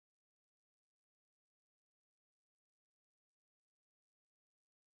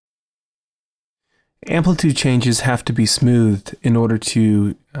Amplitude changes have to be smoothed in order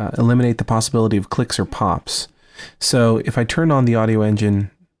to eliminate the possibility of clicks or pops. So if I turn on the audio engine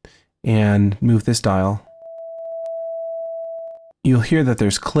and move this dial, you'll hear that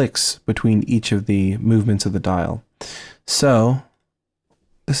there's clicks between each of the movements of the dial. So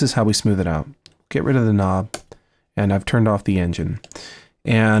this is how we smooth it out. Get rid of the knob, and I've turned off the engine.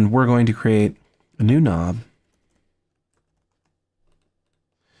 And we're going to create a new knob.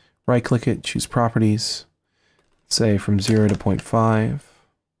 Right-click it, choose Properties, say from 0 to 0.5.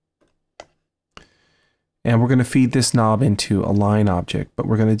 And we're going to feed this knob into a line object, but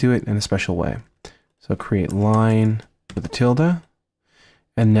we're going to do it in a special way. So create line with a tilde,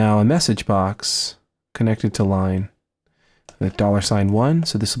 and now a message box connected to line with $1,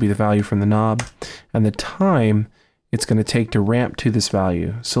 so this will be the value from the knob, and the time it's going to take to ramp to this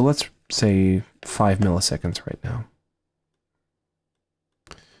value. So let's say 5 milliseconds right now.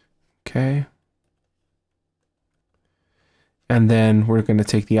 Okay. And then we're going to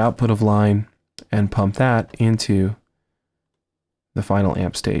take the output of line and pump that into the final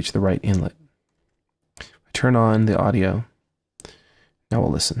amp stage, the right inlet. I turn on the audio. Now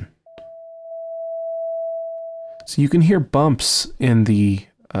we'll listen. So you can hear bumps in the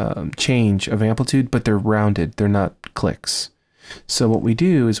change of amplitude, but they're rounded, they're not clicks. So what we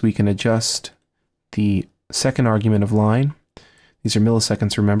do is we can adjust the second argument of line. These are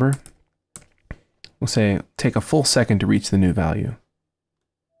milliseconds, remember? We'll say take a full second to reach the new value.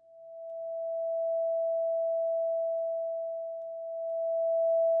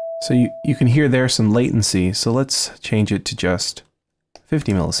 So you can hear there some latency, so let's change it to just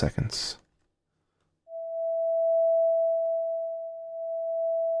 50 milliseconds.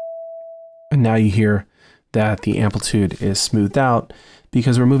 And now you hear that the amplitude is smoothed out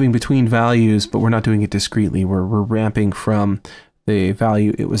because we're moving between values, but we're not doing it discretely. We're ramping from the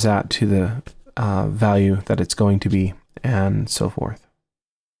value it was at to the value that it's going to be, and so forth.